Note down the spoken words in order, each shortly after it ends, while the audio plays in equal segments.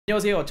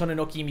안녕하세요, 저는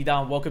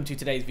Yuqi입니다, and welcome to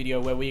today's video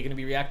where we're going to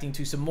be reacting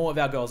to some more of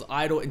our girls'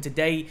 idol. And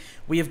today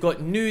we have got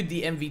Nxde,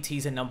 the MV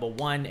teaser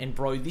 #1, and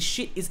bro, this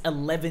shit is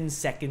 11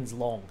 seconds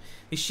long.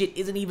 This shit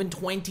isn't even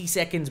 20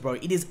 seconds, bro.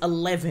 It is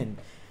 11.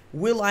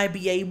 Will I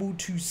be able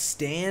to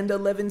stand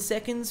 11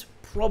 seconds?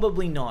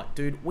 Probably not,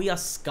 dude. We are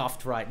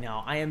scuffed right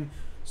now. I am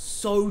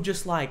so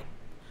just like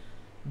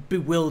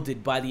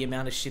bewildered by the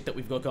amount of shit that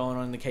we've got going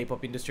on in the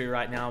K-pop industry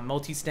right now.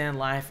 Multi-stand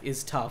life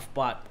is tough,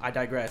 but I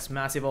digress.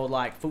 Massive old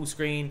like full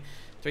screen.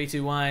 3,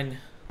 2, 1,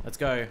 let's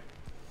go.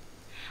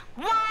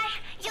 Why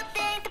you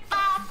think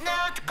about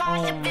nude?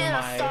 Cause you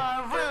feel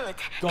so rude.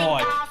 God.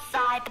 Think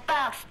outside the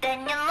box, then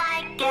you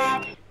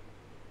like it.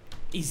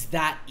 Is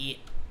that it?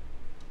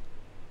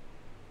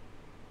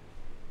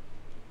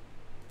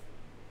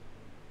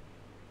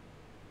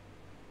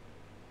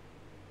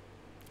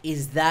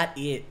 Is that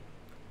it?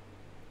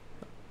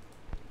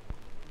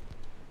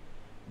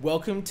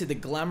 Welcome to the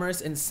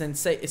glamorous and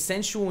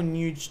sensual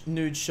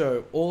nude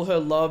show. All her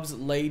loves,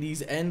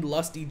 ladies, and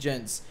lusty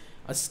gents.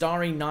 A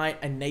starry night,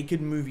 a naked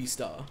movie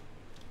star.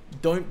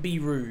 Don't be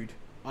rude.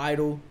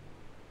 I-Dle.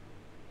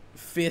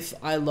 5th,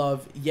 I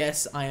love.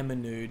 Yes, I am a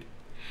nude.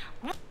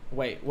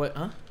 Wait, what?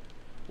 Huh?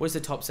 What does the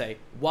top say?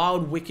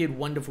 Wild, wicked,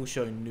 wonderful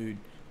show, nude.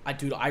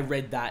 Dude, I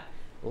read that.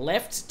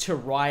 Left to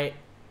right,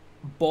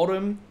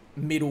 bottom,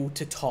 middle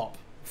to top.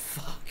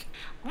 Fuck.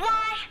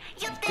 Why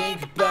you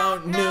Think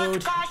about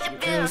nude, you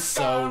feel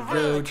so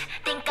rude.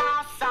 Think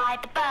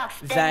outside the box,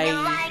 then you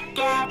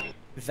like it.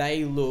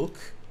 They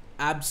look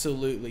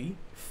absolutely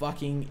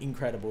fucking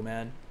incredible,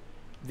 man.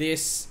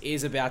 This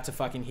is about to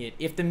fucking hit.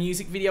 If the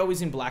music video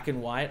is in black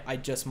and white, I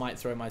just might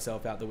throw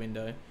myself out the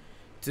window.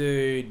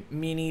 Dude,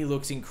 Minnie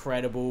looks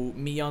incredible.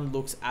 Miyeon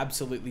looks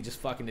absolutely just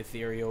fucking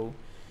ethereal.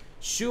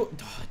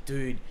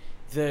 Dude,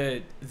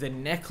 the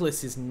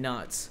necklace is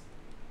nuts.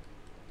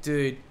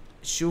 Dude,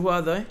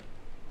 Shuhua though,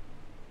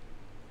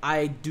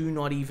 I do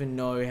not even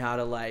know how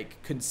to like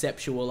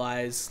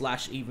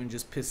conceptualize / even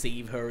just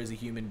perceive her as a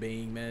human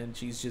being, man.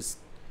 She's just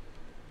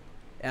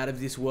out of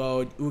this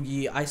world.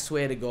 Yuqi, I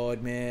swear to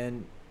God,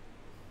 man.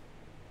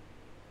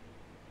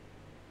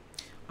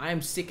 I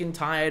am sick and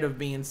tired of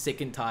being sick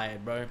and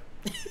tired, bro.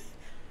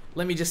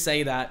 Let me just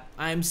say that.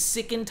 I am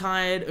sick and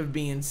tired of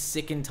being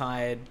sick and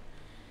tired.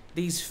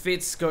 These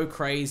fits go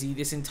crazy.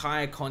 This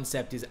entire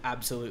concept is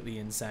absolutely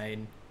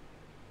insane.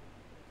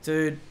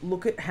 Dude,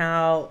 look at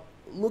how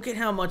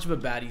much of a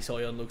baddie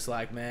Soyeon looks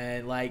like,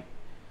 man. Like,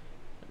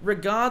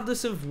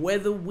 regardless of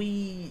whether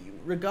we're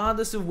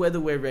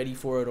ready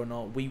for it or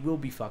not, we will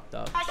be fucked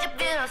up. Cause you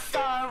feel so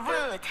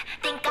rude.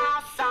 Think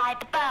outside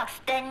the box,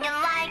 then you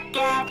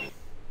like it.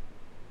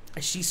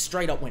 She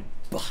straight up went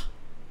bah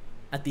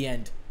at the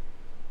end.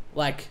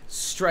 Like,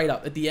 straight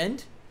up at the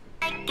end.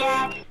 Like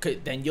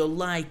it. Then you'll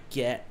like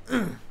it.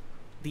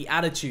 The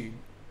attitude.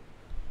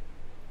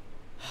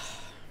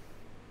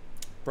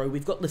 Bro,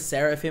 we've got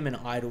LeSseraphim and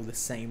I-Dle the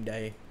same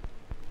day.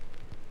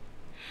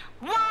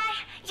 Why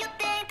you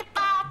think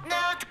about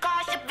nude?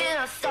 Cause you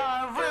feel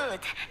so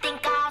rude.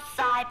 Think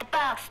outside the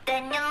box,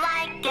 then you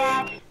like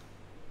it.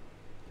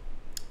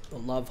 The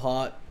love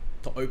heart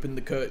to open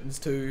the curtains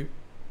too.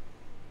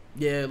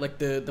 Yeah, like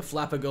the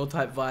flapper girl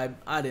type vibe.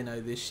 I don't know,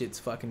 this shit's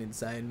fucking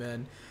insane,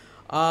 man.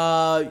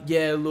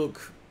 Yeah,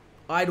 look,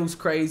 I-Dle's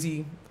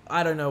crazy.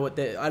 I don't know what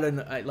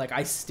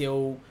I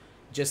still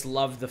just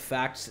love the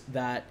fact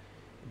that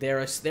there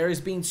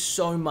has been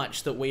so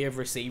much that we have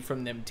received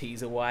from them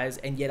teaser-wise,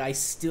 and yet I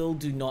still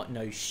do not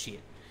know shit.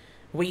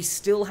 We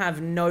still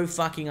have no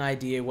fucking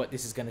idea what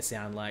this is going to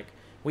sound like.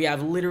 We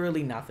have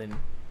literally nothing.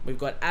 We've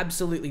got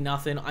absolutely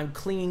nothing. I'm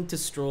clinging to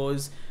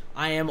straws.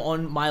 I am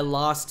on my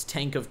last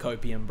tank of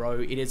copium, bro.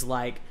 It is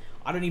like,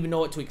 I don't even know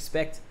what to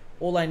expect.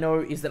 All I know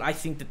is that I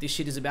think that this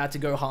shit is about to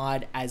go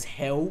hard as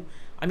hell.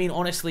 I mean,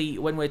 honestly,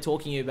 when we're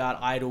talking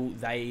about I-Dle,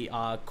 they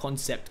are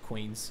concept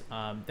queens.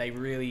 They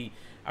really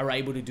are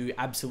able to do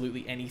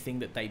absolutely anything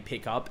that they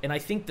pick up, and I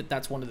think that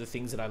that's one of the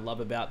things that I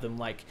love about them.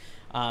 Like,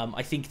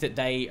 I think that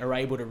they are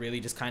able to really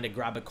just kind of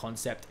grab a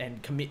concept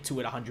and commit to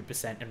it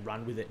 100% and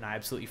run with it, and I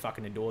absolutely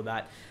fucking adore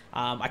that.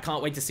 I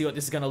can't wait to see what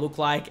this is going to look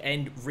like,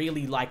 and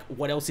really, like,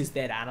 what else is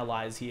there to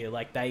analyze here?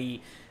 Like, they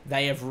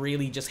have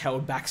really just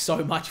held back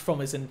so much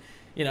from us, and,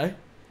 you know,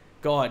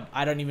 God,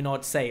 I don't even know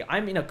what to say.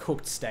 I'm in a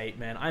cooked state,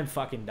 man. I'm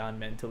fucking done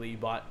mentally.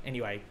 But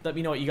anyway, let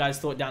me know what you guys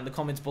thought down in the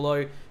comments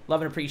below.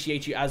 Love and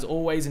appreciate you as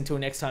always. Until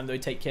next time, though,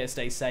 take care,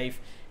 stay safe,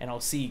 and I'll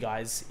see you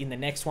guys in the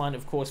next one.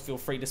 Of course, feel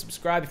free to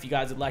subscribe if you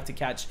guys would like to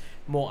catch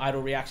more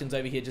I-Dle reactions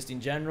over here just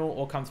in general,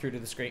 or come through to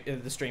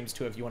the streams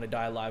too if you want to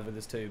die live with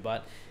us too.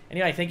 But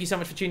anyway, thank you so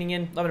much for tuning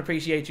in. Love and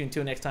appreciate you.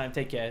 Until next time,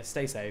 take care,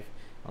 stay safe.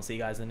 I'll see you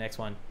guys in the next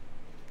one.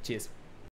 Cheers.